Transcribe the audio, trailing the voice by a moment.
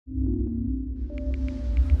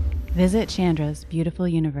Visit Chandra's beautiful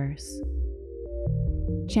universe.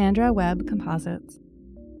 Chandra Webb Composites.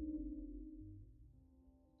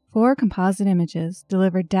 4 composite images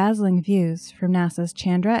deliver dazzling views from NASA's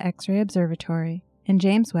Chandra X-ray Observatory and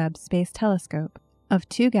James Webb Space Telescope of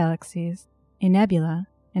 2 galaxies, a nebula,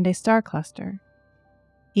 and a star cluster.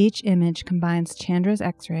 Each image combines Chandra's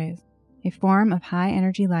X-rays, a form of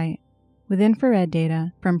high-energy light, with infrared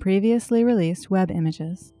data from previously released Webb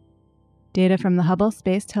images. Data from the Hubble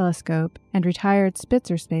Space Telescope and retired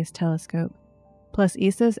Spitzer Space Telescope, plus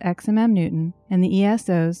ESA's XMM Newton and the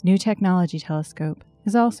ESO's New Technology Telescope,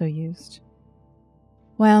 is also used.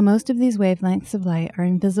 While most of these wavelengths of light are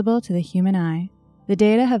invisible to the human eye, the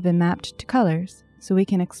data have been mapped to colors so we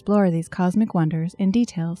can explore these cosmic wonders in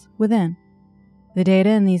details within. The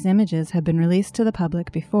data in these images have been released to the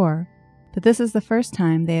public before, but this is the first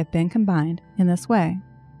time they have been combined in this way.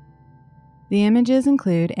 The images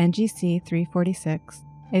include NGC 346,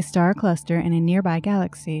 a star cluster in a nearby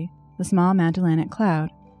galaxy, the Small Magellanic Cloud,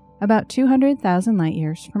 about 200,000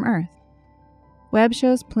 light-years from Earth. Webb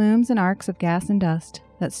shows plumes and arcs of gas and dust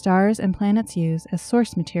that stars and planets use as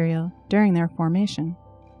source material during their formation.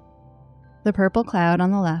 The purple cloud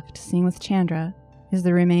on the left, seen with Chandra, is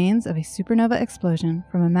the remains of a supernova explosion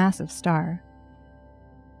from a massive star.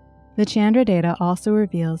 The Chandra data also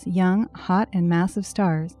reveals young, hot, and massive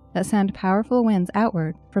stars that send powerful winds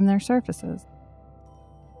outward from their surfaces.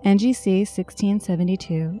 NGC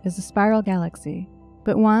 1672 is a spiral galaxy,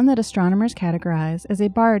 but one that astronomers categorize as a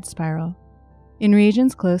barred spiral. In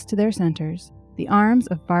regions close to their centers, the arms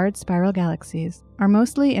of barred spiral galaxies are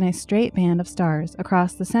mostly in a straight band of stars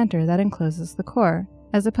across the center that encloses the core,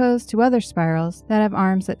 as opposed to other spirals that have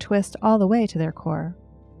arms that twist all the way to their core.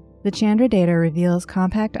 The Chandra data reveals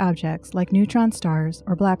compact objects like neutron stars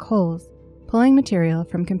or black holes, pulling material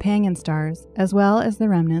from companion stars as well as the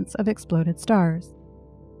remnants of exploded stars.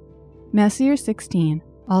 Messier 16,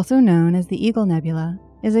 also known as the Eagle Nebula,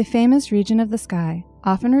 is a famous region of the sky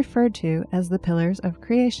often referred to as the Pillars of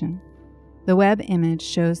Creation. The Webb image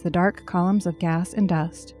shows the dark columns of gas and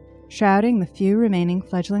dust, shrouding the few remaining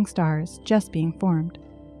fledgling stars just being formed.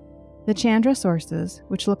 The Chandra sources,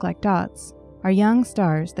 which look like dots, are young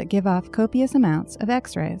stars that give off copious amounts of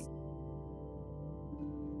X-rays.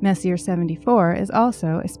 Messier 74 is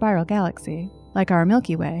also a spiral galaxy, like our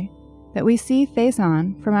Milky Way, that we see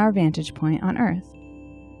face-on from our vantage point on Earth.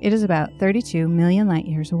 It is about 32 million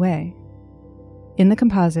light-years away. In the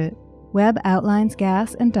composite, Webb outlines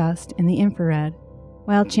gas and dust in the infrared,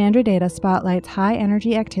 while Chandra data spotlights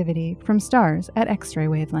high-energy activity from stars at X-ray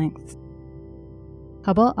wavelengths.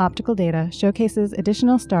 Hubble optical data showcases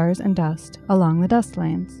additional stars and dust along the dust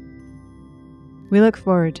lanes. We look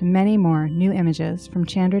forward to many more new images from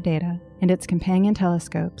Chandra data and its companion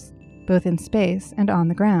telescopes, both in space and on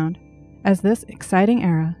the ground, as this exciting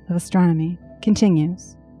era of astronomy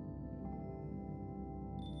continues.